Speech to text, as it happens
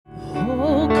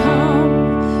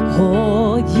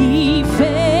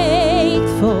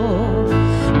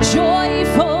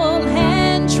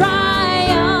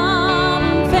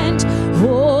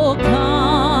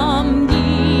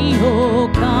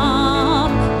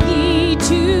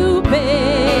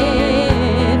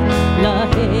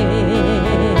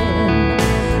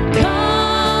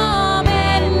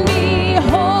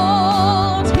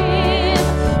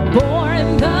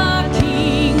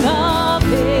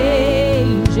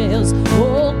angels,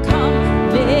 oh come,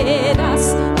 let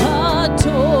us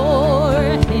adore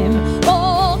him.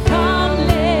 Oh come,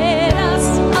 let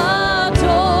us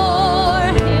adore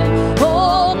him.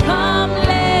 Oh come,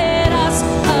 let us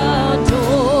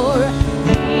adore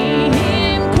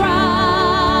him,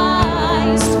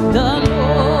 Christ the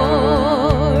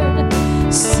Lord.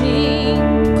 Sing,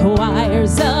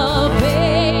 choirs of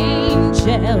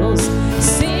angels,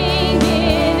 sing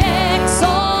in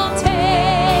exaltation.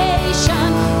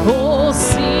 Oh,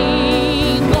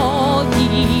 sing all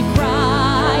ye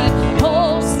bright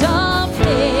hosts of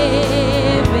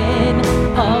heaven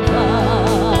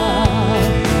above.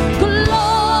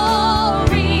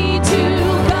 Glory to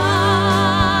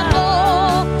God, oh,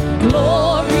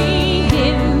 glory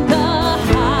in the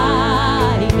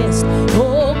highest.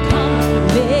 Oh, come,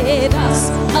 let us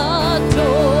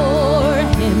adore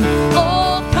him.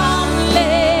 Oh, come,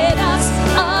 let us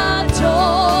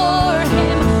adore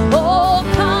him. Oh,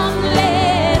 come,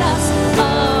 let us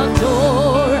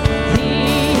adore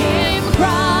him,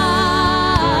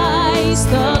 Christ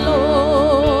the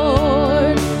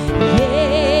Lord.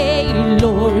 Yea,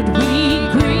 Lord, we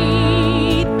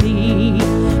greet thee,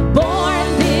 born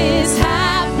this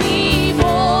happy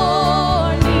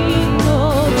morning,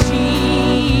 oh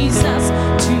Jesus,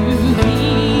 to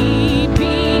thee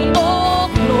be all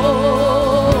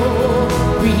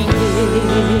glory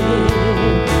given.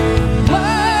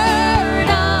 Word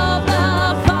of the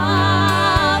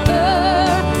Father,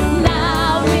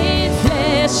 now in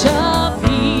flesh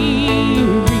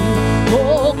appearing.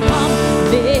 Oh, come,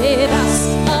 let us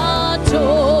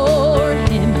adore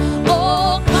him.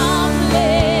 Oh, come,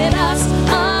 let us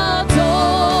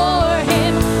adore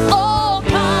him. Oh,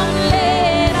 come,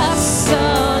 let us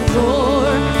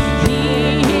adore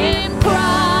him,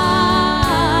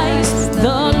 Christ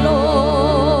the Lord.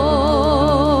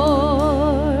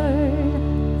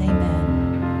 Amen.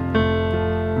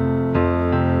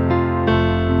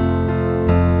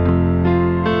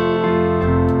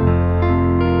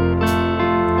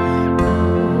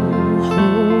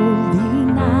 Holy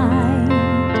night,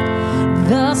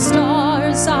 the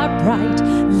stars are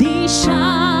brightly shining.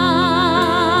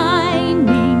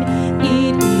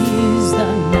 It is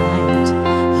the night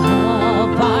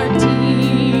of our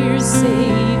dear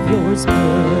Savior's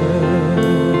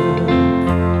birth.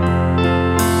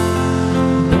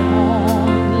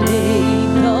 Long lay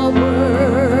the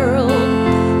world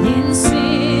in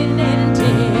sin and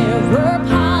terror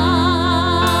pining,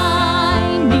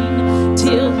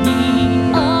 till he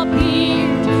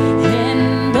appeared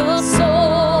and the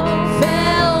soul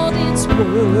felt its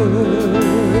worth.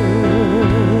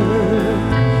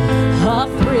 A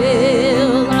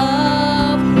thrill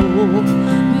of hope,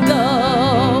 the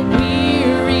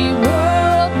weary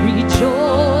world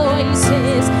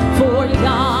rejoices, for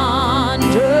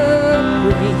yonder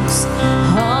breaks a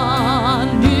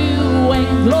new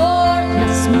and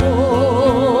glorious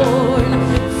morn.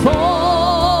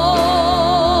 Fall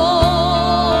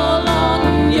on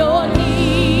your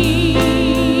knees,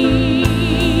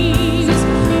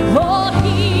 oh,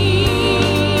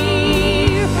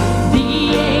 hear the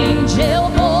angel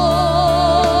voices.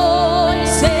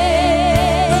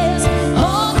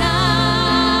 Oh,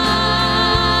 night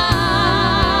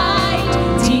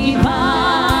divine,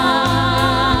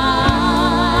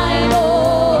 oh,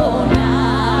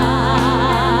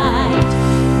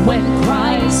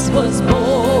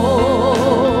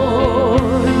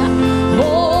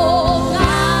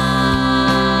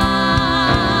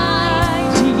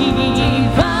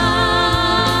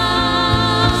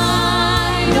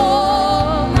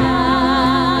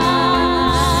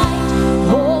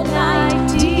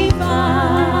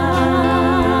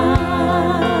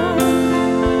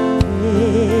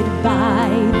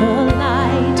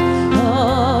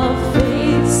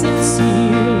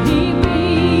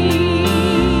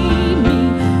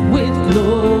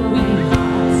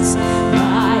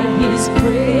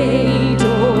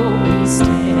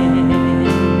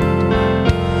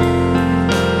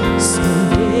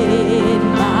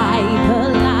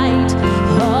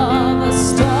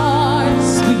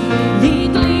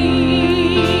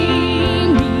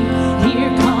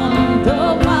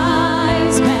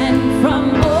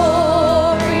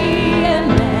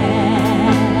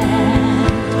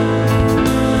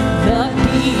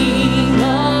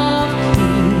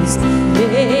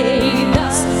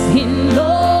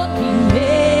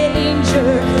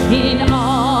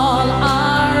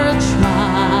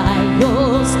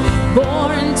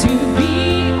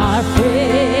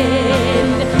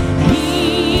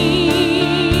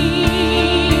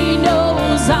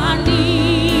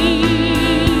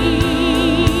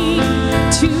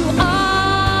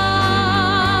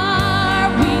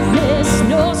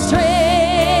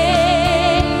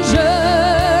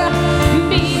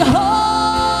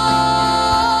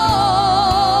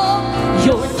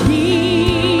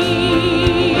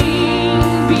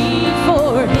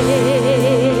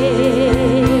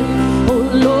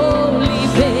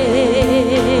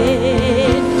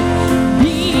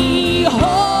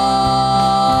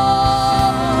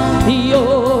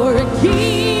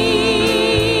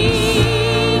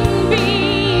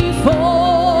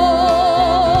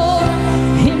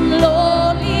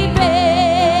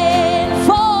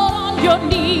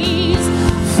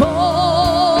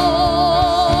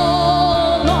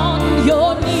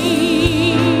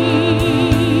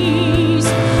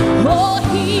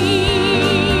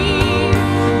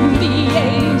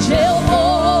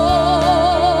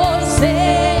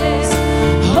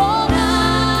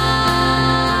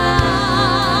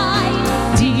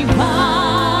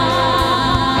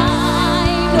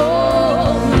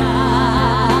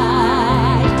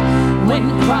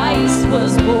 when Christ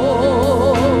was born.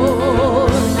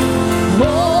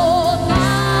 Oh,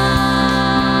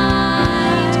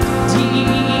 night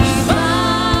divine,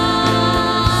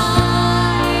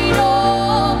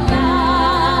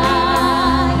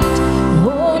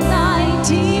 oh, night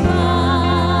divine.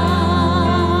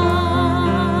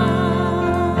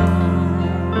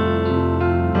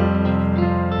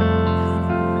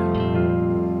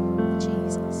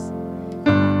 Jesus.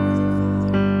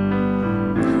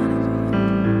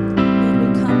 Lord, we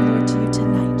come, Lord, to you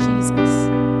tonight, Jesus.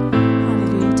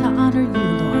 Hallelujah. To honor you,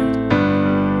 Lord.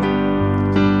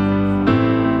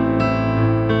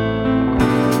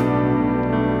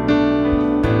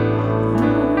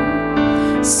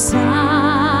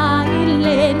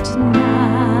 Silent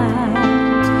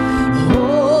night,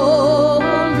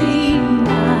 holy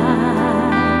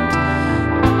night,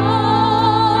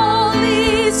 all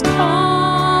is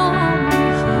calm,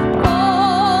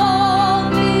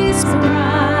 all is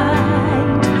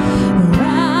bright,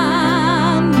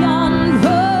 round yon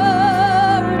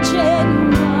virgin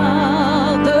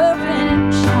mother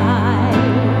and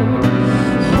child.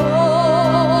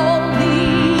 Holy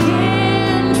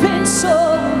infant, so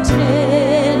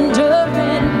tender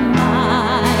and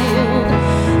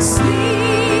mild,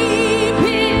 sleep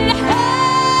in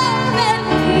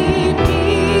heavenly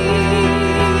peace,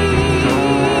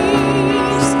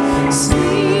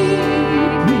 sleep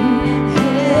in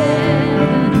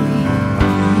heavenly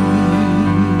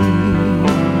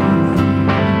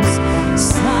peace.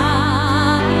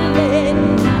 Silent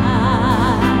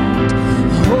night,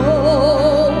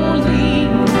 holy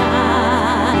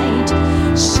night,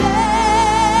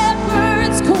 shepherds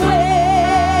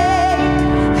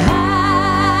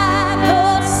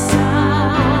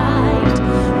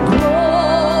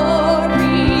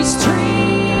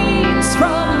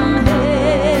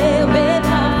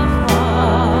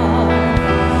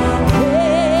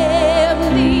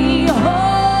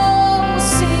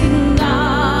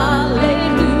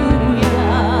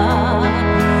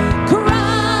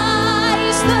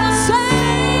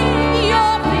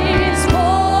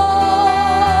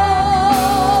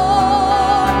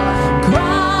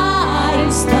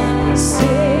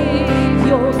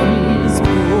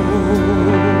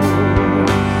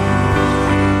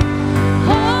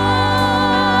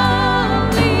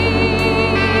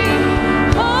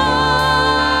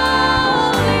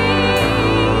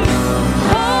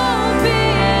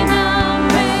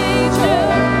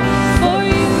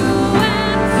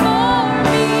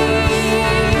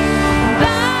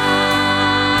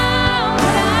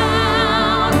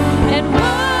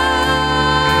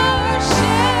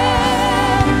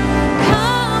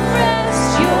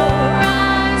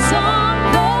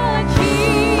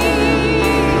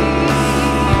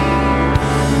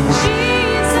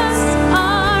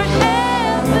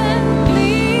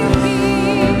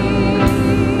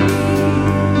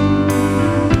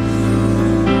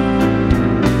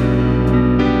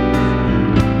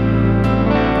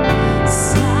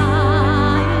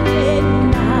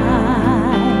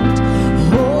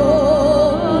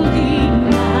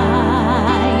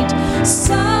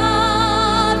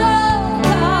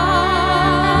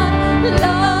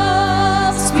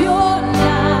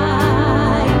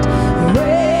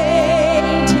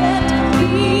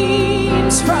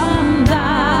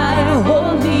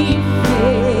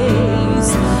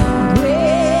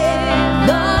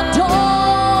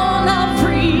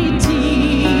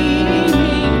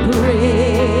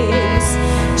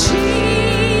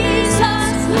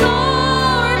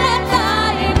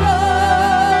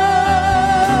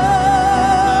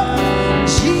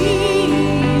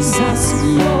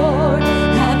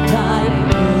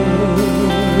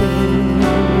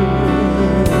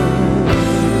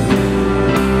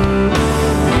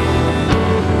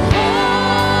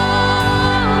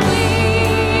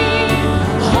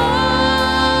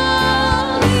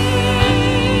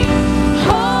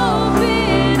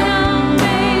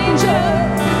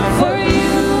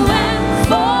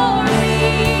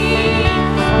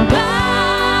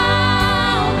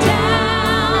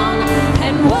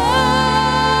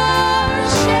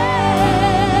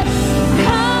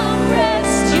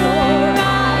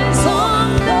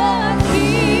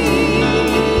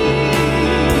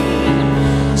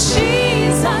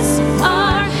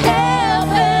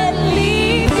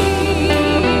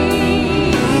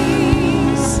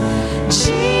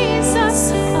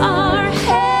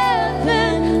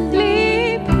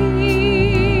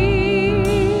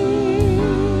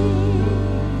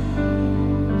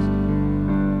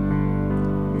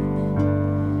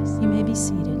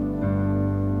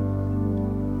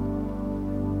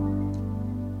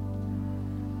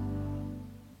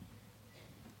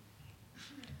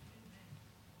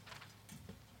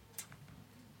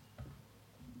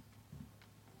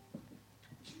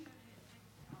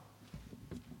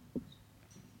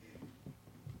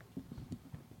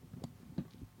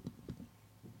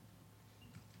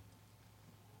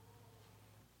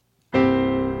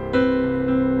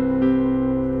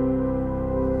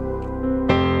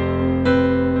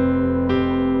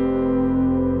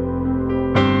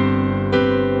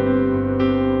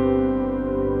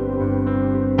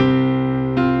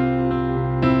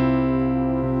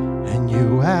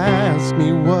ask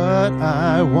me what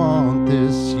I want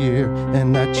this year,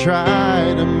 and I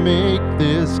try to make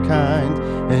this kind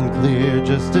and clear,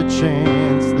 just a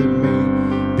chance that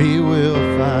maybe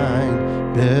we'll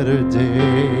find better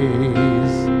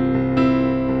days.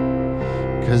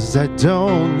 'Cause I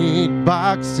don't need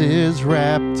boxes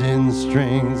wrapped in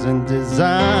strings and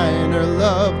designer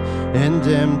love and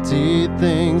empty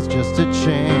things, just a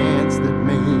chance that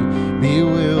maybe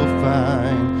we'll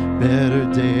find better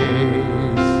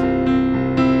days.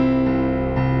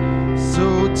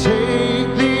 So take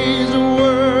these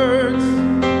words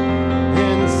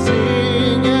and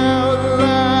sing out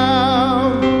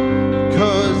loud,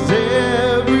 'cause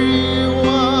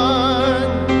everyone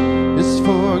is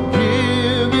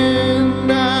forgiven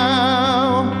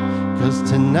now. 'Cause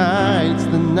tonight's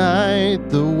the night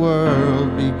the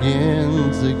world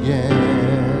begins again.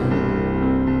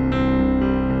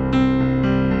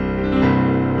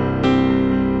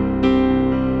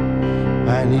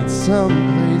 I need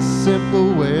someplace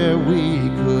simple where we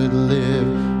could live,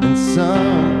 and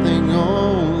something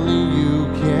only you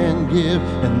can give,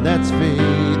 and that's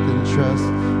faith and trust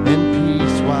and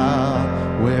peace while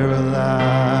we're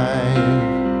alive.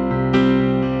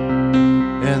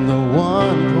 And the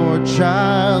one poor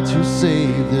child who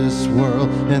saved this world,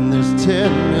 and there's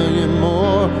 10 million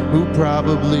more who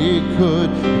probably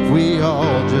could, if we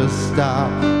all just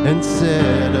stop and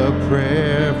said a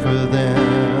prayer for them.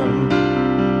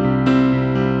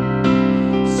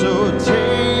 So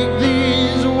take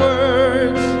these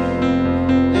words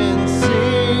and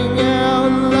sing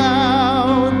out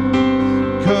loud,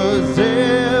 'cause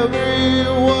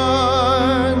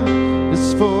everyone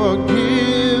is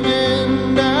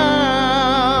forgiven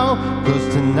now. 'Cause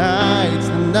tonight's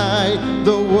the night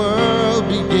the world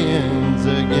begins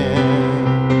again.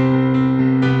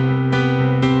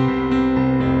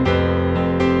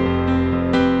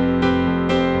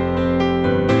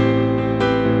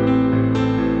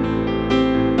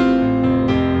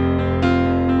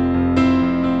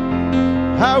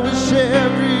 I wish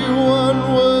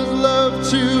everyone was loved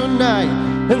tonight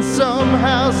and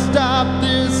somehow stop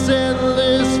this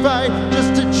endless fight,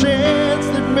 just a chance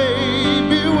that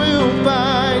maybe we'll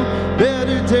find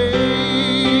better days.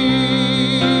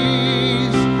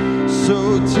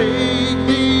 So take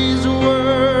these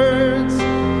words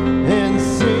and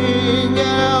sing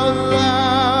out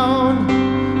loud,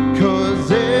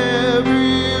 'cause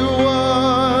everyone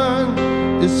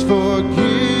is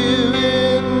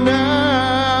forgiven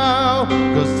now.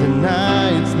 'Cause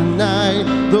tonight's the night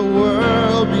the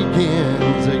world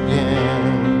begins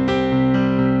again.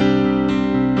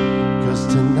 'Cause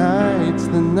tonight's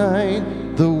the night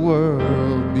the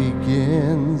world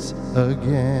begins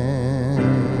again.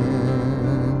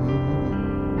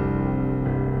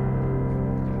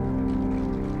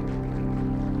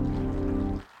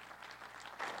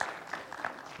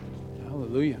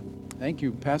 Hallelujah. Thank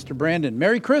you, Pastor Brandon.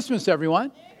 Merry Christmas,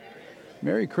 everyone.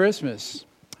 Merry Christmas.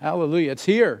 Hallelujah. It's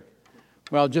here.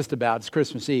 Well, just about. It's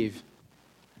Christmas Eve.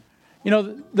 You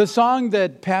know, the song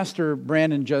that Pastor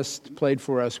Brandon just played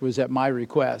for us was at my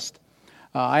request.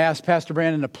 I asked Pastor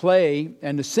Brandon to play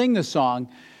and to sing the song,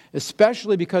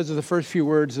 especially because of the first few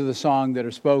words of the song that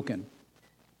are spoken.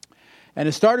 And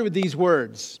it started with these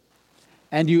words: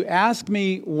 "And you ask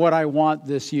me what I want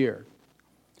this year.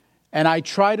 And I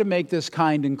try to make this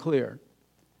kind and clear.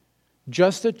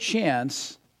 Just a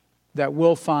chance that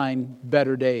we'll find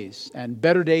better days." And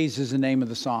better days is the name of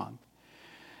the song.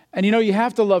 And you know, you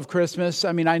have to love Christmas.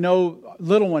 I mean, I know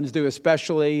little ones do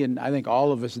especially, and I think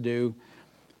all of us do.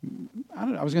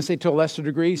 I was going to say to a lesser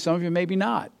degree, some of you maybe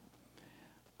not.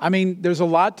 I mean, there's a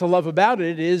lot to love about it.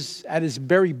 It is, at its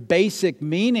very basic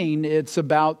meaning, it's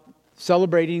about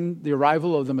celebrating the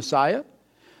arrival of the Messiah,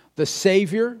 the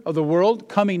Savior of the world,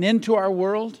 coming into our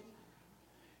world.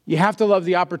 You have to love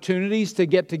the opportunities to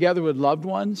get together with loved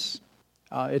ones.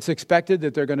 It's expected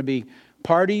that there are going to be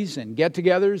parties and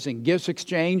get-togethers and gifts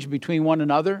exchanged between one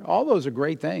another. All those are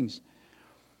great things.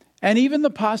 And even the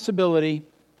possibility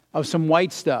of some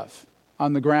white stuff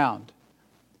on the ground.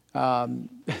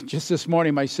 Just this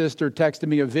morning, my sister texted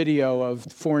me a video of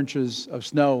 4 inches of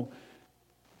snow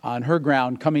on her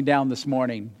ground coming down this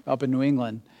morning up in New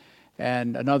England,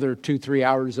 and another 2-3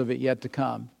 hours of it yet to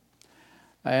come.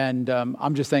 And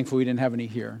I'm just thankful we didn't have any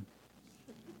here.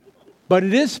 But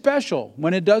it is special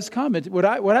when it does come. What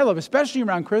I love, especially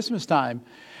around Christmas time,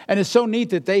 and it's so neat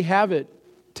that they have it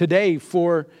today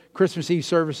for Christmas Eve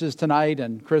services tonight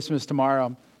and Christmas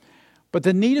tomorrow. But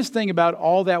the neatest thing about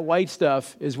all that white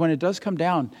stuff is when it does come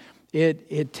down,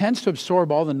 it tends to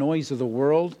absorb all the noise of the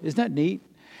world. Isn't that neat?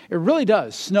 It really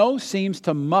does. Snow seems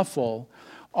to muffle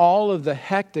all of the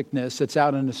hecticness that's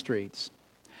out in the streets.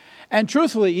 And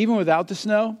truthfully, even without the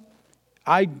snow,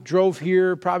 I drove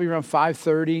here probably around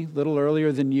 5:30, a little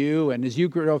earlier than you. And as you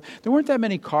drove, there weren't that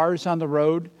many cars on the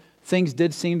road. Things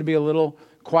did seem to be a little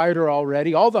quieter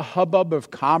already. All the hubbub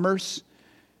of commerce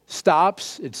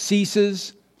stops. It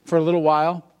ceases for a little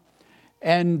while.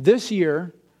 And this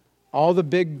year, all the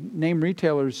big name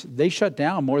retailers, they shut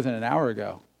down more than an hour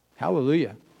ago.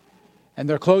 Hallelujah. And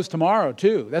they're closed tomorrow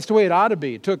too. That's the way it ought to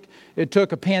be. It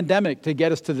took a pandemic to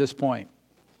get us to this point.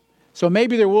 So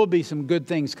maybe there will be some good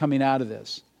things coming out of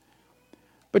this.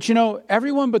 But you know,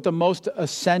 everyone but the most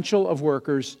essential of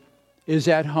workers is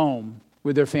at home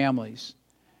with their families.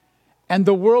 And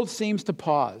the world seems to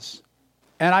pause.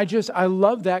 And I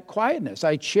love that quietness.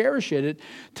 I cherish it.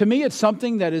 To me, it's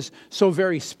something that is so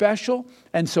very special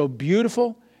and so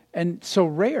beautiful and so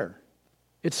rare.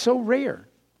 It's so rare.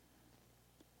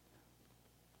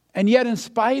 And yet, in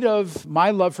spite of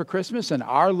my love for Christmas and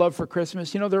our love for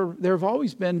Christmas, you know, there's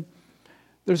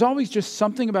always just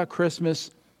something about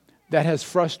Christmas that has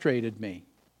frustrated me.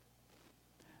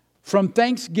 From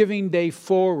Thanksgiving Day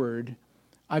forward,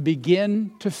 I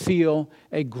begin to feel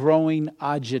a growing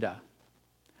agita.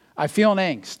 I feel an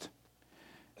angst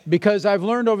because I've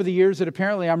learned over the years that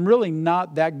apparently I'm really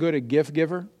not that good a gift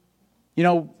giver. You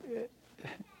know,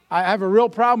 I have a real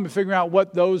problem with figuring out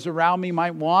what those around me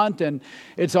might want, and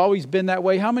it's always been that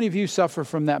way. How many of you suffer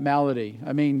from that malady?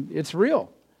 I mean, it's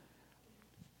real.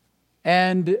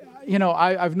 And, you know,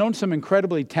 I've known some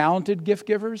incredibly talented gift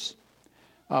givers.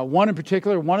 One in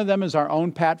particular, one of them is our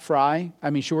own Pat Fry. I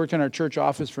mean, she worked in our church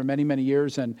office for many, many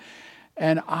years. And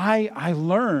I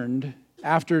learned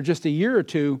after just a year or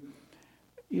two,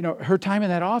 you know, her time in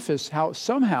that office, how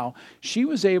somehow she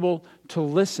was able to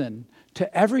listen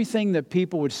to everything that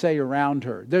people would say around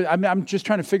her. I'm just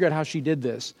trying to figure out how she did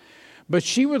this. But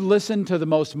she would listen to the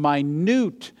most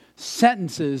minute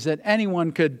sentences that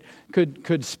anyone could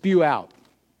spew out.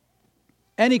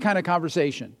 Any kind of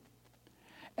conversation.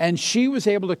 And she was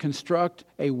able to construct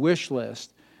a wish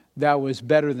list that was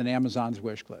better than Amazon's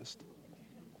wish list.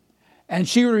 And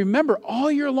she would remember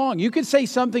all year long. You could say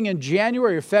something in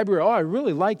January or February, oh, I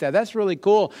really like that. That's really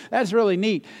cool. That's really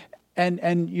neat.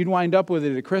 And you'd wind up with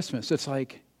it at Christmas. It's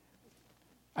like,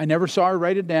 I never saw her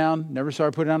write it down, never saw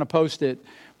her put it on a Post-it,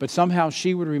 but somehow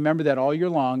she would remember that all year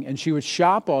long, and she would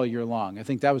shop all year long. I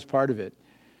think that was part of it.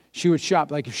 She would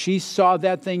shop. Like if she saw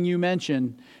that thing you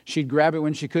mentioned, she'd grab it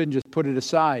when she could and just put it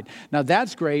aside. Now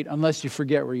that's great unless you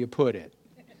forget where you put it,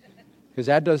 because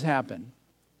that does happen.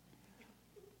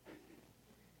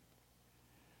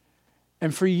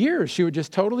 And for years, she would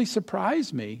just totally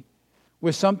surprise me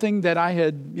with something that I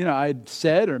had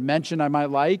said or mentioned I might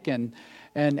like and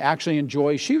actually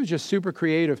enjoy. She was just super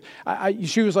creative.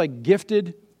 She was like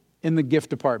gifted in the gift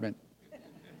department.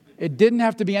 It didn't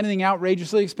have to be anything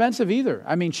outrageously expensive either.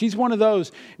 I mean, she's one of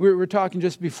those. We were talking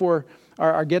just before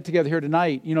our get-together here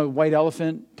tonight, you know, white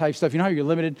elephant type stuff. You know how you're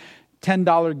limited?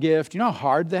 $10 gift. You know how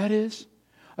hard that is?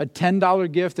 A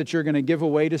 $10 gift that you're going to give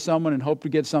away to someone and hope to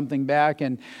get something back.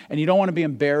 And you don't want to be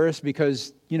embarrassed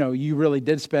because, you know, you really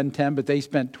did spend 10, but they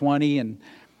spent 20. And,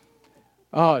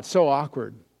 oh, it's so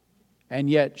awkward. And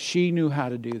yet she knew how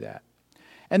to do that.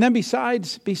 And then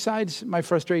besides my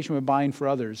frustration with buying for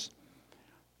others,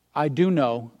 I do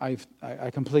know, I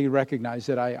completely recognize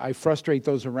that I frustrate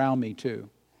those around me too.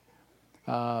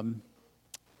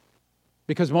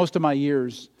 Because most of my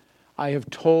years, I have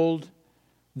told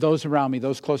those around me,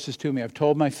 those closest to me, I've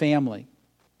told my family,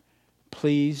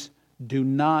 please do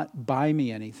not buy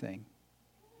me anything.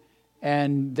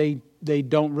 And they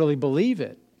don't really believe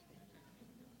it.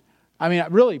 I mean,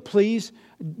 really, please,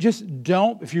 just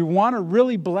don't, if you want to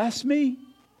really bless me,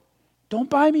 don't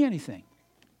buy me anything.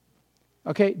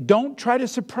 Okay, don't try to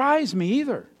surprise me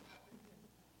either.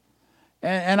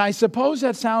 And I suppose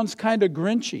that sounds kind of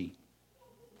Grinchy.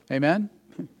 Amen?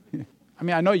 I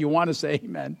mean, I know you want to say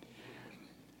amen.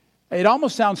 It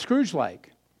almost sounds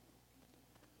Scrooge-like.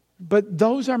 But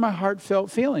those are my heartfelt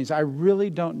feelings. I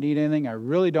really don't need anything. I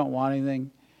really don't want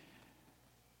anything.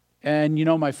 And, you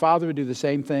know, my father would do the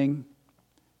same thing.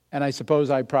 And I suppose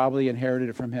I probably inherited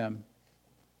it from him.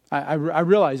 I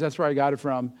realize that's where I got it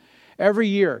from. Every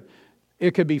year,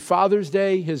 it could be Father's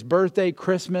Day, his birthday,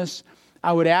 Christmas.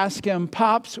 I would ask him,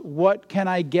 Pops, what can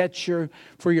I get you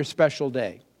for your special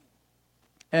day?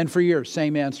 And for years,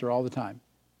 same answer all the time.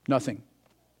 Nothing.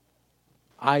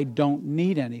 I don't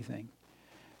need anything.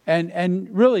 And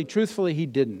really, truthfully, he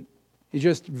didn't. He's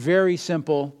just very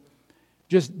simple.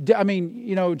 I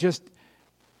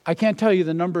can't tell you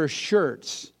the number of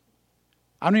shirts.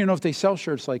 I don't even know if they sell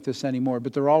shirts like this anymore,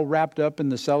 but they're all wrapped up in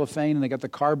the cellophane and they got the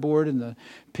cardboard and the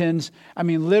pins. I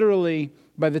mean, literally,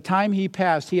 By the time he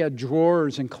passed, he had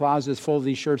drawers and closets full of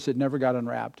these shirts that never got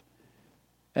unwrapped,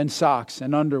 and socks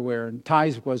and underwear, and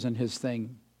ties wasn't his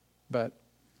thing, but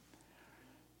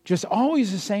just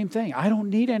always the same thing. I don't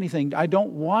need anything. I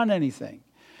don't want anything.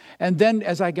 And then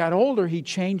as I got older, he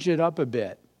changed it up a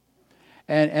bit.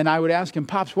 And I would ask him,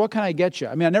 Pops, what can I get you?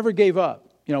 I mean, I never gave up.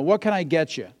 You know, what can I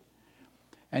get you?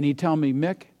 And he'd tell me,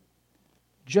 Mick,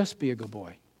 just be a good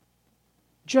boy.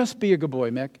 Just be a good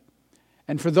boy, Mick.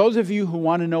 And for those of you who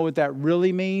want to know what that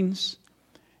really means,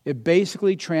 it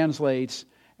basically translates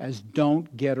as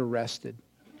don't get arrested.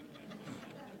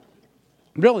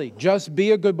 Really, just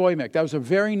be a good boy, Mick. That was a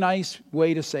very nice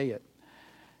way to say it.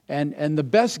 And the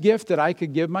best gift that I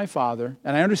could give my father,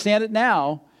 and I understand it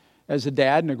now as a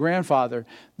dad and a grandfather,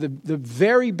 the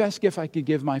very best gift I could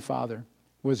give my father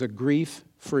was a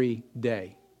grief-free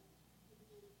day.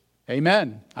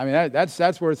 Amen. I mean,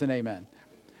 that's worth an amen.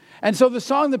 And so the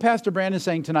song that Pastor Brandon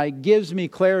sang tonight gives me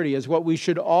clarity as what we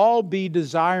should all be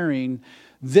desiring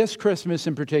this Christmas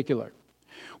in particular.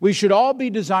 We should all be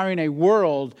desiring a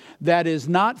world that is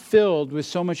not filled with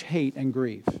so much hate and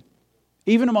grief,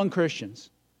 even among Christians.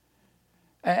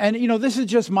 And, you know, this is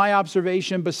just my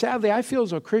observation, but sadly, I feel as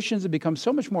though Christians have become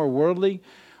so much more worldly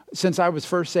since I was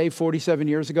first saved 47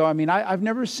 years ago. I mean, I've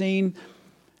never seen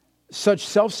such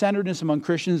self-centeredness among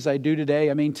Christians as I do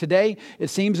today. I mean, today, it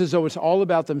seems as though it's all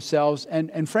about themselves.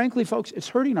 And frankly, folks, it's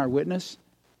hurting our witness.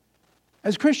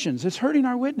 As Christians, it's hurting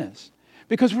our witness.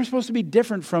 Because we're supposed to be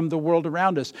different from the world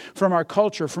around us, from our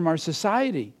culture, from our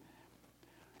society.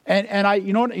 And I,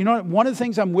 you know, one of the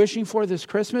things I'm wishing for this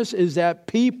Christmas is that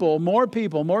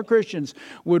more Christians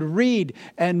would read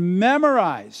and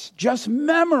memorize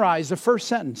the first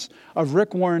sentence of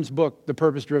Rick Warren's book, The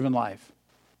Purpose-Driven Life.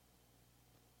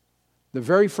 The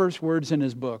very first words in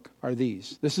his book are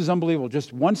these. This is unbelievable,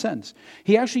 just one sentence.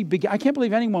 He actually I can't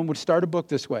believe anyone would start a book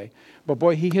this way, but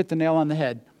boy, he hit the nail on the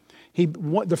head.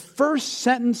 The first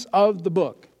sentence of the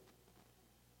book,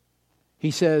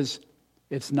 he says,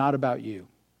 it's not about you.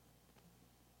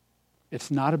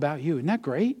 It's not about you. Isn't that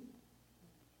great?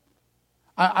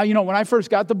 When I first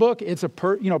got the book, it's a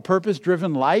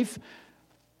purpose-driven life.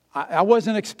 I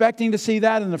wasn't expecting to see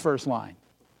that in the first line.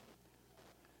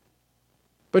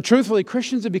 But truthfully,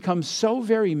 Christians have become so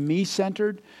very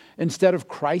me-centered instead of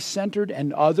Christ-centered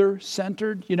and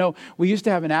other-centered. You know, we used to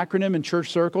have an acronym in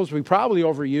church circles. We probably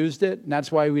overused it, and that's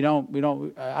why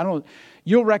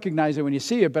you'll recognize it when you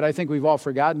see it, but I think we've all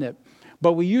forgotten it.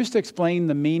 But we used to explain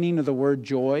the meaning of the word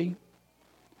joy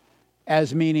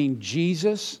as meaning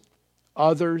Jesus,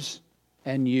 others,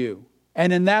 and you.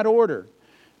 And in that order,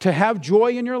 to have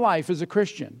joy in your life as a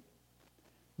Christian,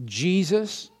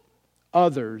 Jesus,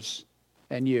 others,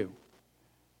 and you.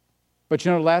 But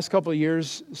you know, the last couple of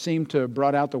years seem to have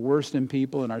brought out the worst in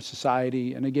people in our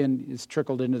society. And again, it's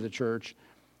trickled into the church.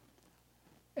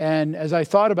 And as I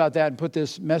thought about that and put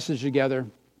this message together,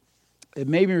 it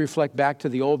made me reflect back to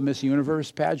the old Miss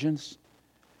Universe pageants.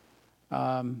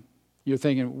 You're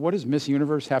thinking, what does Miss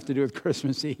Universe have to do with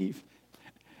Christmas Eve?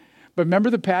 But remember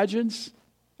the pageants?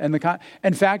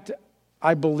 In fact,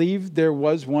 I believe there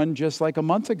was one just like a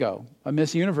month ago, a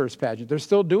Miss Universe pageant. They're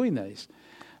still doing these.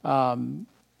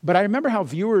 But I remember how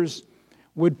viewers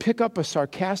would pick up a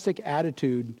sarcastic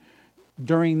attitude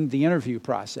during the interview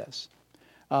process,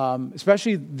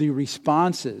 especially the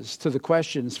responses to the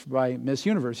questions by Miss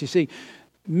Universe. You see,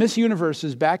 Miss Universe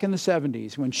is back in the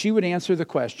 70s when she would answer the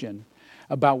question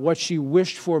about what she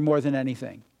wished for more than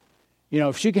anything. You know,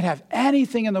 if she could have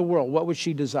anything in the world, what would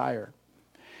she desire?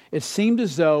 It seemed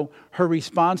as though her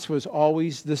response was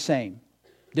always the same.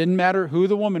 Didn't matter who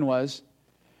the woman was.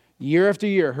 Year after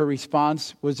year, her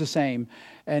response was the same.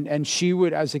 And she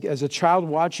would, as a child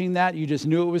watching that, you just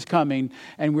knew it was coming,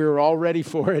 and we were all ready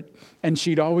for it. And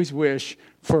she'd always wish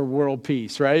for world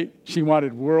peace, right? She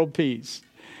wanted world peace.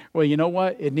 Well, you know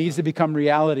what? It needs to become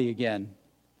reality again.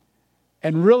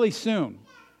 And really soon.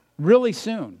 Really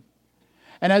soon.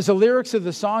 And as the lyrics of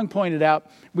the song pointed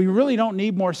out, we really don't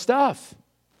need more stuff.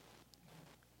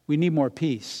 We need more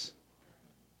peace.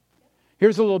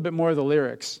 Here's a little bit more of the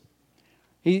lyrics.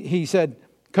 He said,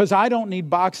 because I don't need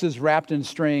boxes wrapped in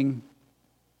string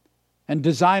and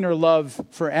designer love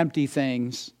for empty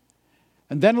things.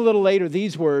 And then a little later,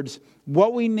 these words,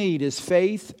 what we need is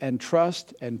faith and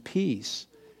trust and peace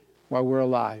while we're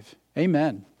alive.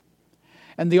 Amen.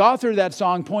 And the author of that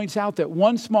song points out that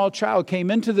one small child came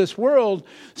into this world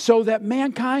so that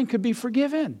mankind could be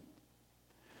forgiven.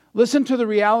 Listen to the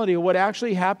reality of what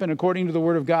actually happened according to the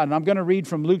Word of God. And I'm going to read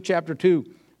from Luke chapter 2,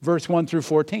 verse 1 through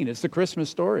 14. It's the Christmas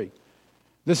story.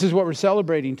 This is what we're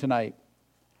celebrating tonight.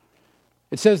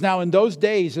 It says, now in those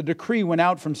days a decree went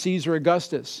out from Caesar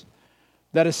Augustus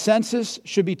that a census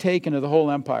should be taken of the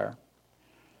whole empire.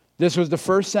 This was the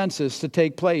first census to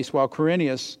take place while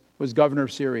Quirinius was governor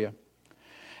of Syria.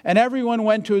 And everyone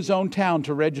went to his own town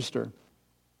to register.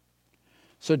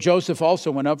 So Joseph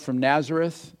also went up from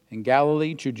Nazareth in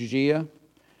Galilee to Judea,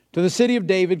 to the city of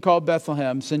David called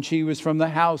Bethlehem, since he was from the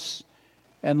house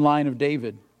and line of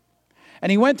David.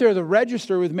 And he went there to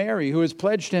register with Mary, who was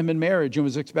pledged to him in marriage and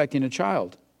was expecting a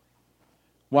child.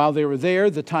 While they were there,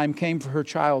 the time came for her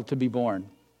child to be born.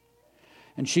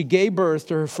 And she gave birth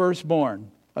to her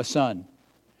firstborn, a son.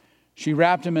 She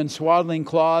wrapped him in swaddling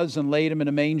cloths and laid him in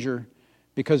a manger,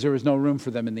 because there was no room for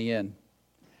them in the inn.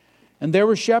 And there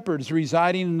were shepherds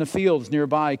residing in the fields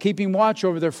nearby, keeping watch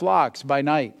over their flocks by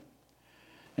night.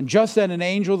 And just then an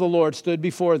angel of the Lord stood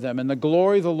before them, and the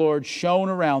glory of the Lord shone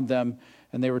around them,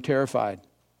 and they were terrified.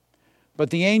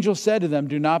 But the angel said to them,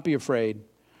 "Do not be afraid,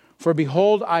 for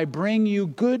behold, I bring you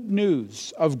good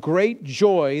news of great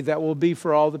joy that will be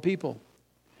for all the people.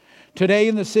 Today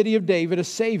in the city of David a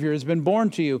Savior has been born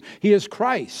to you. He is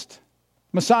Christ,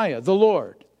 Messiah, the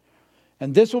Lord.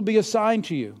 And this will be a sign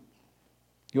to you.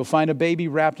 You'll find a baby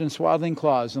wrapped in swaddling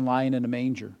cloths and lying in a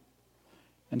manger."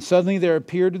 And suddenly there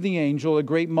appeared to the angel a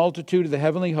great multitude of the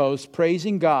heavenly hosts,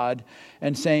 praising God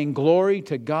and saying, "Glory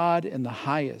to God in the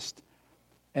highest,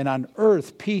 and on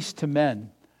earth peace to men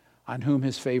on whom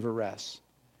his favor rests."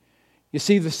 You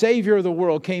see, the Savior of the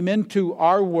world came into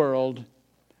our world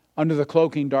under the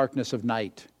cloaking darkness of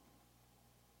night.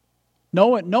 No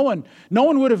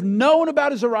one would have known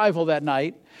about his arrival that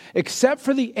night except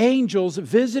for the angels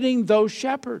visiting those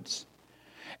shepherds.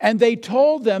 And they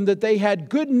told them that they had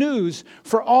good news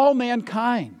for all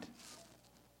mankind.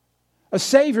 A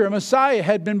Savior, a Messiah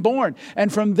had been born.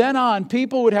 And from then on,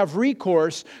 people would have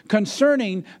recourse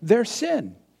concerning their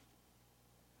sin.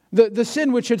 The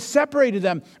sin which had separated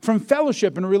them from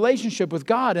fellowship and relationship with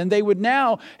God. And they would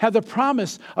now have the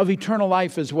promise of eternal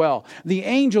life as well. The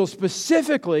angel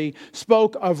specifically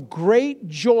spoke of great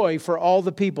joy for all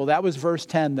the people. That was verse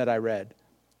 10 that I read.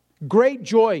 Great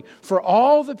joy for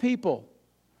all the people.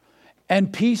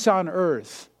 And peace on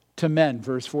earth to men,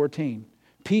 verse 14.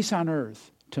 Peace on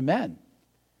earth to men.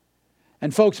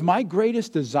 And folks, my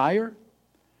greatest desire,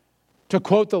 to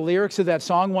quote the lyrics of that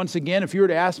song once again, if you were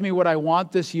to ask me what I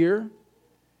want this year,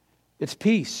 it's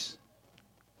peace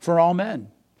for all men.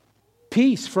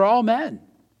 Peace for all men.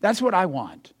 That's what I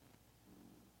want.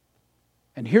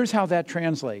 And here's how that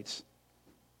translates.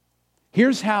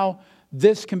 Here's how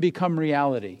this can become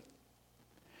reality.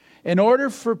 In order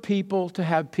for people to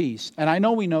have peace, and I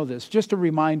know we know this, just a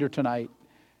reminder tonight,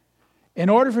 in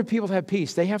order for people to have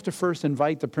peace, they have to first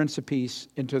invite the Prince of Peace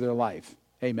into their life.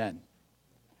 Amen.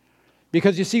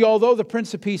 Because you see, although the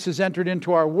Prince of Peace has entered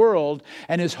into our world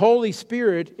and His Holy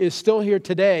Spirit is still here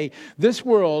today, this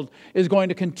world is going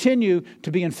to continue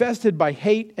to be infested by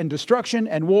hate and destruction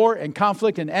and war and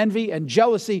conflict and envy and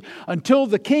jealousy until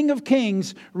the King of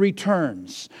Kings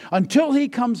returns, until He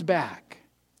comes back.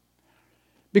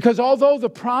 Because although the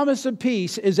promise of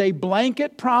peace is a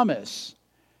blanket promise,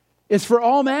 it's for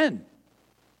all men,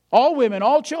 all women,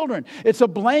 all children. It's a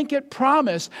blanket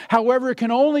promise. However, it can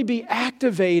only be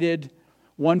activated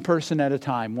one person at a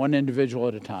time, one individual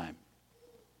at a time.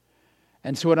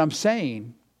 And so what I'm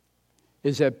saying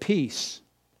is that peace,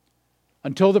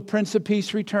 until the Prince of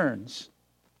Peace returns,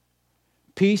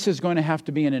 peace is going to have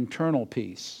to be an internal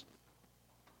peace.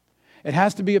 It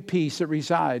has to be a peace that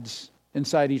resides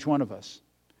inside each one of us.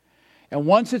 And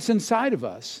once it's inside of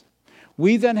us,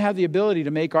 we then have the ability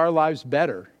to make our lives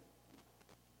better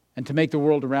and to make the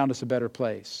world around us a better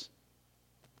place.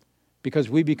 Because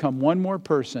we become one more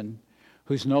person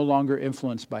who's no longer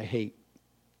influenced by hate.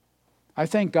 I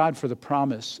thank God for the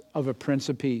promise of a Prince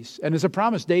of Peace. And it's a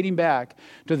promise dating back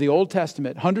to the Old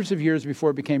Testament, hundreds of years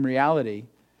before it became reality.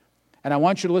 And I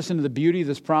want you to listen to the beauty of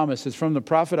this promise. It's from the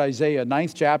prophet Isaiah,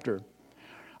 9th chapter.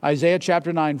 Isaiah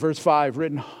chapter 9, verse 5,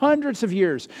 written hundreds of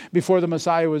years before the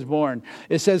Messiah was born.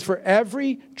 It says, "For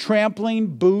every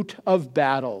trampling boot of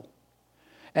battle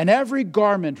and every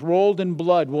garment rolled in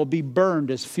blood will be burned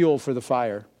as fuel for the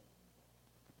fire."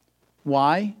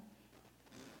 Why?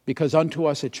 Because unto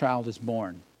us a child is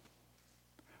born.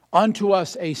 Unto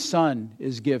us a son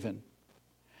is given.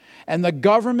 And the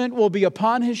government will be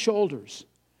upon His shoulders.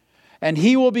 And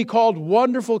He will be called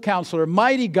Wonderful Counselor,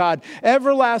 Mighty God,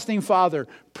 Everlasting Father,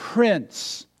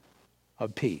 Prince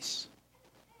of Peace.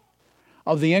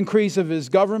 Of the increase of His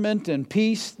government and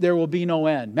peace, there will be no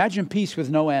end. Imagine peace with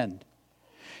no end.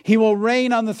 He will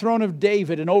reign on the throne of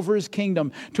David and over His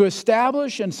kingdom to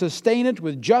establish and sustain it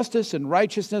with justice and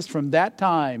righteousness from that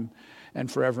time and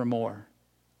forevermore.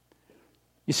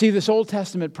 You see, this Old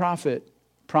Testament prophet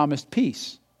promised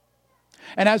peace.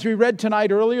 And as we read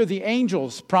tonight earlier, the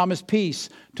angels promised peace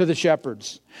to the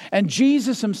shepherds. And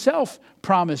Jesus himself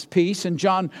promised peace. In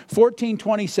John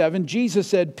 14:27, Jesus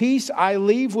said, "Peace I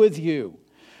leave with you.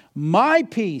 My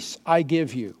peace I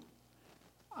give you.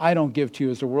 I don't give to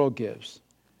you as the world gives.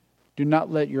 Do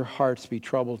not let your hearts be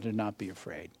troubled. Do not be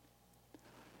afraid."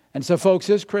 And so, folks,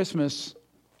 this Christmas,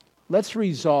 let's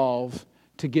resolve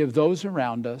to give those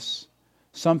around us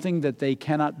something that they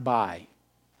cannot buy.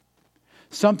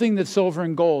 Something that silver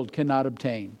and gold cannot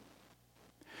obtain.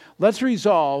 Let's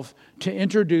resolve to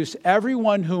introduce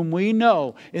everyone whom we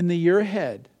know in the year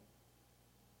ahead.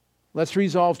 Let's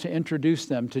resolve to introduce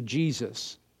them to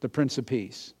Jesus, the Prince of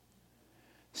Peace.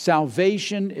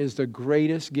 Salvation is the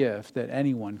greatest gift that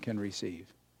anyone can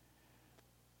receive.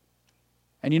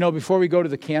 And before we go to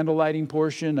the candle lighting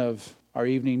portion of our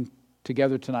evening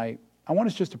together tonight, I want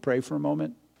us just to pray for a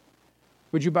moment.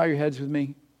 Would you bow your heads with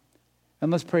me? And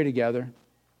let's pray together.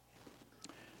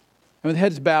 And with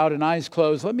heads bowed and eyes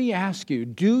closed, let me ask you,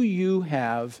 do you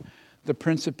have the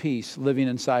Prince of Peace living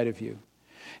inside of you?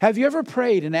 Have you ever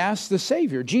prayed and asked the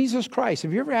Savior, Jesus Christ,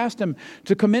 have you ever asked Him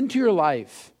to come into your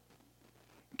life,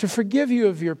 to forgive you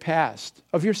of your past,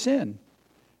 of your sin,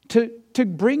 to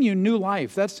bring you new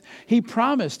life? He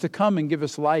promised to come and give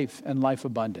us life and life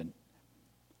abundant.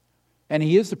 And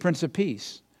He is the Prince of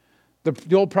Peace.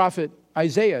 The old prophet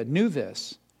Isaiah knew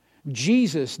this.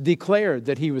 Jesus declared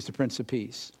that He was the Prince of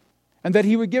Peace. And that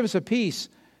He would give us a peace,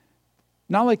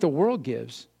 not like the world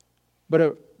gives, but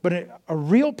a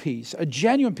real peace, a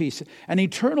genuine peace, an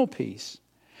eternal peace.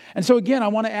 And so again, I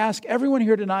want to ask everyone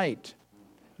here tonight,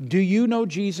 do you know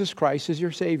Jesus Christ as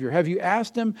your Savior? Have you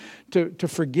asked Him to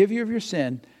forgive you of your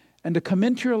sin and to come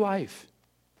into your life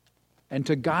and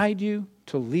to guide you,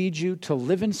 to lead you, to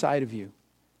live inside of you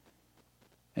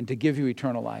and to give you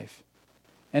eternal life?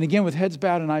 And again, with heads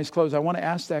bowed and eyes closed, I want to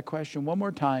ask that question one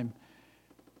more time.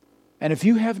 And if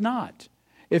you have not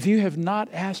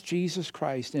asked Jesus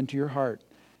Christ into your heart,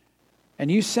 and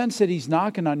you sense that He's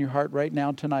knocking on your heart right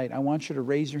now tonight, I want you to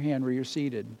raise your hand where you're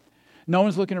seated. No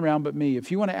one's looking around but me. If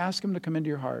you want to ask Him to come into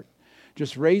your heart,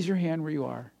 just raise your hand where you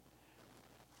are.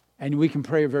 And we can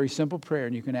pray a very simple prayer,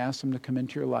 and you can ask Him to come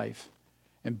into your life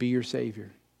and be your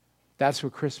Savior. That's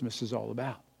what Christmas is all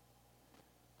about.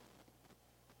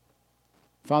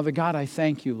 Father God, I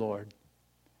thank you, Lord.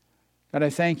 God,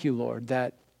 I thank you, Lord,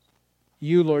 that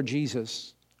you, Lord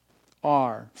Jesus,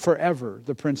 are forever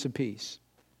the Prince of Peace.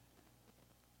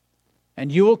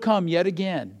 And you will come yet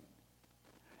again,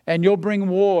 and you'll bring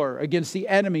war against the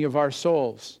enemy of our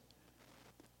souls,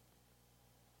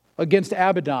 against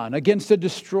Abaddon, against the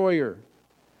destroyer,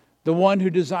 the one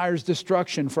who desires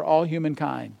destruction for all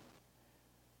humankind.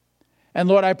 And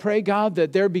Lord, I pray, God,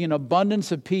 that there be an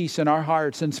abundance of peace in our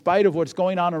hearts in spite of what's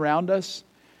going on around us,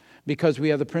 because we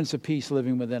have the Prince of Peace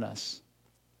living within us.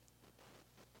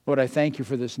 Lord, I thank you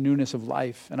for this newness of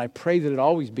life, and I pray that it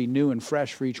always be new and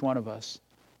fresh for each one of us.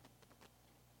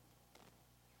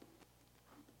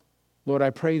 Lord,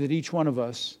 I pray that each one of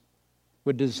us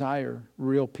would desire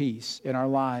real peace in our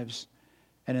lives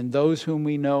and in those whom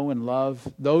we know and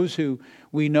love, those who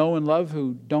we know and love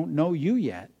who don't know you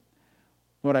yet.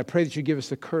 Lord, I pray that you give us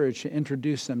the courage to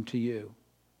introduce them to you,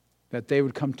 that they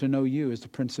would come to know you as the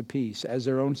Prince of Peace, as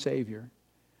their own Savior.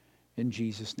 In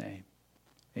Jesus' name,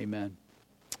 amen.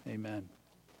 Amen.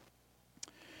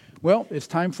 Well, it's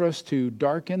time for us to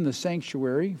darken the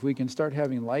sanctuary. If we can start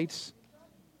having lights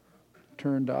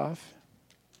turned off.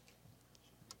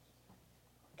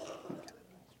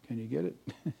 Can you get it?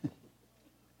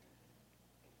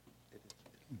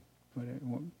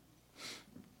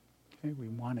 Okay, we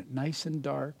want it nice and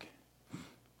dark.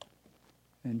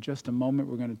 In just a moment,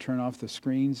 we're going to turn off the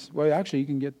screens. Well, actually, you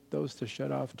can get those to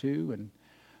shut off too, and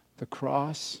the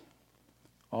cross,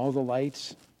 all the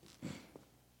lights.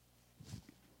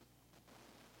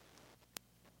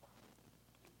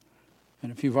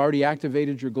 And if you've already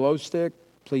activated your glow stick,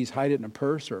 please hide it in a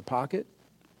purse or a pocket.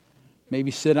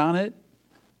 Maybe sit on it.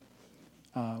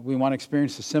 We want to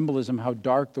experience the symbolism, how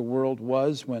dark the world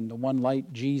was when the one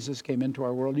light, Jesus, came into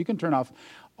our world. You can turn off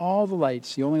all the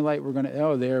lights. The only light we're going to...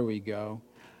 Oh, there we go.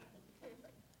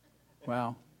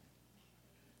 Wow.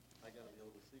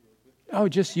 Oh,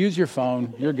 just use your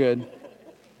phone. You're good.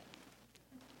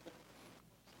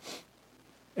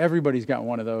 Everybody's got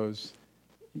one of those.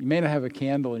 You may not have a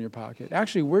candle in your pocket.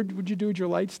 Actually, where would you do with your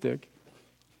light stick?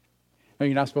 No,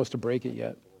 you're not supposed to break it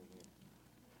yet.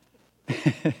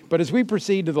 But as we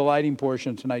proceed to the lighting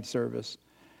portion of tonight's service,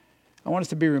 I want us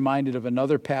to be reminded of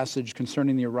another passage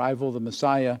concerning the arrival of the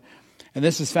Messiah. And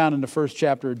this is found in the first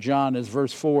chapter of John, as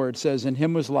verse 4. It says, "In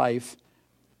him was life,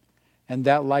 and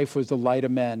that life was the light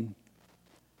of men.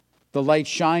 The light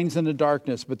shines in the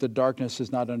darkness, but the darkness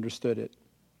has not understood it.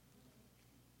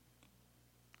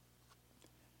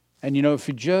 And if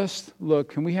you just look,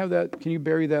 can we have that? Can you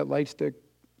bury that light stick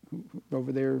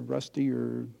over there, Rusty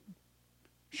or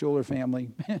Schuler family?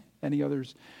 Any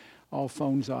others? All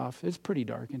phones off. It's pretty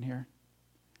dark in here.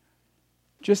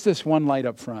 Just this one light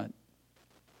up front.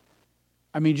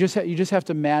 I mean, you just have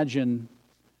to imagine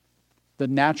the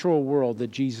natural world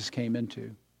that Jesus came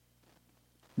into.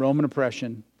 Roman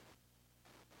oppression,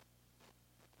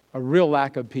 a real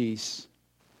lack of peace,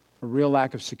 a real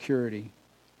lack of security.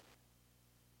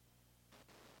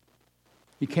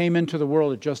 He came into the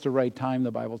world at just the right time,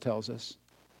 the Bible tells us.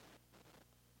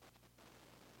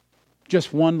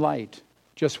 Just one light.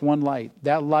 Just one light.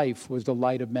 That life was the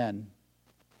light of men.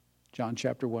 John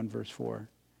chapter 1, verse 4.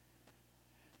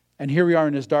 And here we are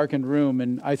in this darkened room,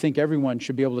 and I think everyone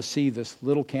should be able to see this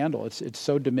little candle. It's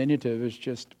so diminutive. It's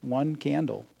just one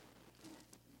candle.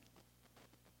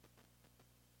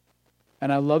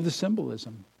 And I love the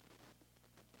symbolism,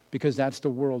 because that's the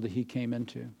world that he came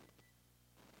into.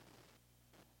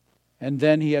 And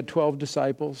then he had 12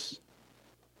 disciples,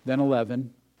 then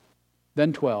 11,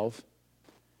 then 12.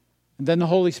 And then the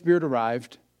Holy Spirit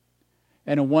arrived,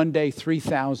 and in one day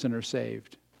 3,000 are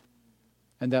saved.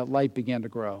 And that light began to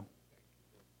grow.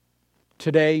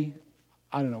 Today,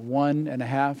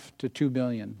 1.5 to 2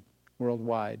 billion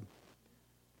worldwide.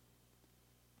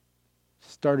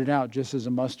 Started out just as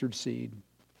a mustard seed,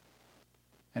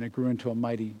 and it grew into a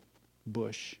mighty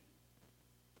bush.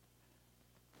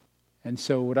 And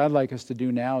so what I'd like us to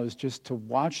do now is just to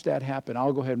watch that happen.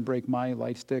 I'll go ahead and break my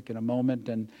light stick in a moment.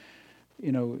 And,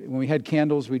 when we had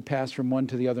candles, we'd pass from one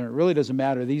to the other. And it really doesn't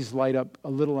matter. These light up a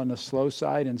little on the slow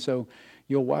side. And so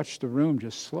you'll watch the room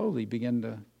just slowly begin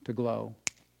to glow.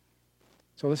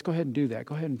 So let's go ahead and do that.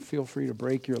 Go ahead and feel free to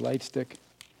break your light stick.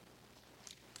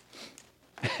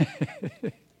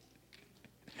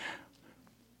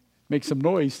 Make some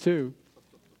noise too.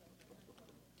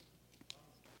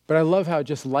 But I love how it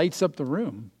just lights up the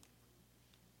room.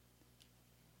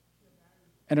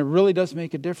 And it really does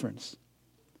make a difference.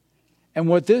 And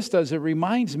what this does, it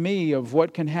reminds me of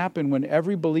what can happen when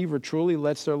every believer truly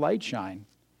lets their light shine.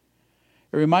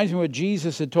 It reminds me what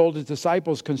Jesus had told his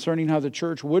disciples concerning how the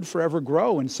church would forever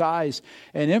grow in size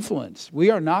and influence. We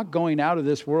are not going out of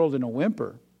this world in a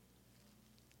whimper.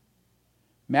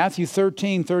 Matthew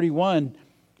 13:31,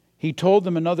 he told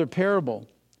them another parable.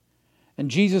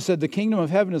 And Jesus said, the kingdom of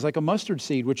heaven is like a mustard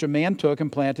seed, which a man took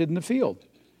and planted in the field.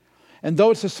 And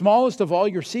though it's the smallest of all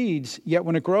your seeds, yet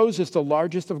when it grows, it's the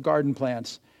largest of garden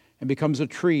plants and becomes a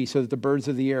tree so that the birds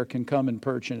of the air can come and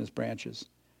perch in its branches.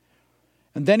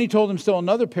 And then he told them still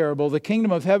another parable. The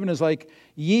kingdom of heaven is like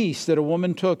yeast that a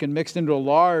woman took and mixed into a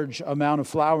large amount of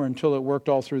flour until it worked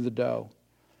all through the dough.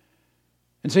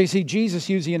 And so you see, Jesus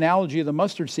used the analogy of the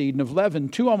mustard seed and of leaven,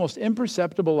 two almost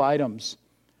imperceptible items,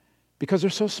 because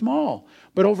they're so small.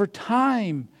 But over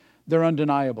time, they're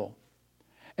undeniable.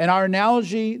 And our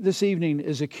analogy this evening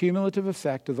is a cumulative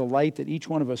effect of the light that each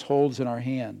one of us holds in our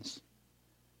hands.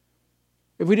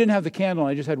 If we didn't have the candle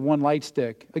and I just had one light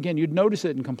stick, again, you'd notice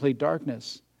it in complete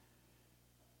darkness.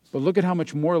 But look at how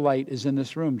much more light is in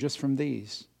this room just from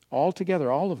these. All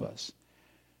together, all of us.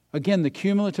 Again, the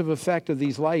cumulative effect of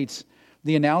these lights,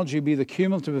 the analogy would be the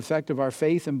cumulative effect of our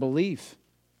faith and belief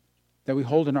that we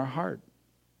hold in our heart.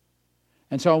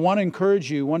 And so I want to encourage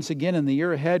you once again in the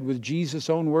year ahead with Jesus'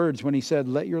 own words when he said,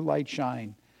 let your light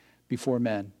shine before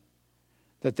men,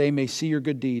 that they may see your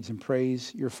good deeds and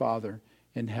praise your Father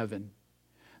in heaven.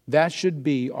 That should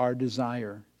be our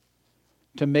desire,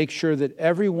 to make sure that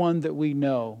everyone that we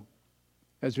know,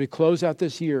 as we close out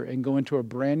this year and go into a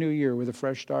brand new year with a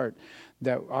fresh start,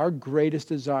 that our greatest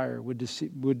desire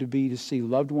would be to see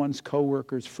loved ones,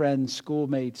 co-workers, friends,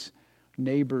 schoolmates,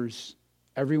 neighbors,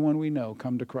 everyone we know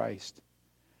come to Christ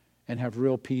and have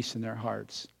real peace in their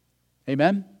hearts.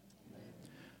 Amen?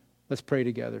 Let's pray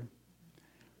together.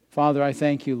 Father, I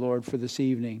thank you, Lord, for this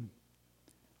evening.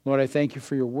 Lord, I thank you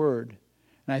for your word.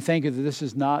 And I thank you that this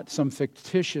is not some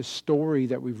fictitious story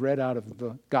that we've read out of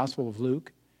the Gospel of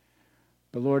Luke.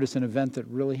 But Lord, it's an event that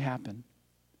really happened.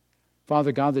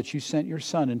 Father God, that you sent your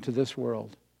Son into this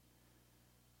world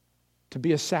to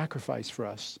be a sacrifice for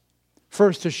us.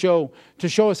 First, to show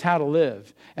us how to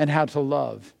live and how to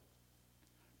love.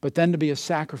 But then to be a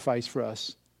sacrifice for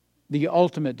us, the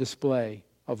ultimate display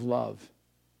of love.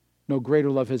 No greater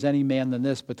love has any man than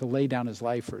this, but to lay down his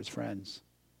life for his friends.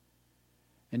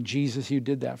 And Jesus, you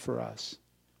did that for us.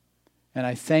 And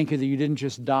I thank you that you didn't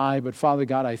just die, but Father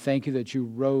God, I thank you that you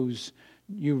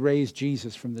raised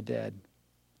Jesus from the dead.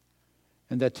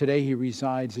 And that today he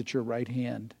resides at your right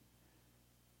hand.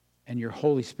 And your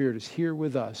Holy Spirit is here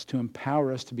with us to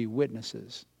empower us to be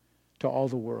witnesses to all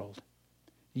the world.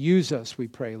 Use us, we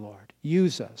pray, Lord.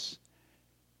 Use us.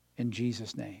 In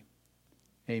Jesus' name.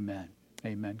 Amen.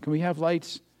 Amen. Can we have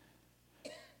lights?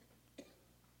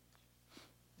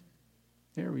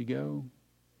 There we go.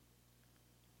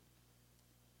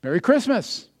 Merry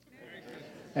Christmas.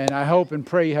 And I hope and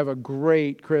pray you have a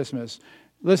great Christmas.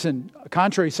 Listen,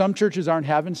 contrary, some churches aren't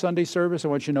having Sunday service. I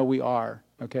want you to know we are.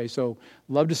 Okay, so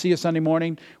love to see you Sunday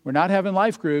morning. We're not having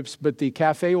life groups, but the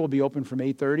cafe will be open from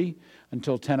 8:30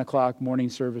 until 10 o'clock morning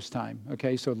service time.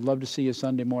 Okay, so love to see you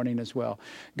Sunday morning as well.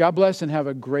 God bless and have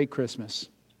a great Christmas.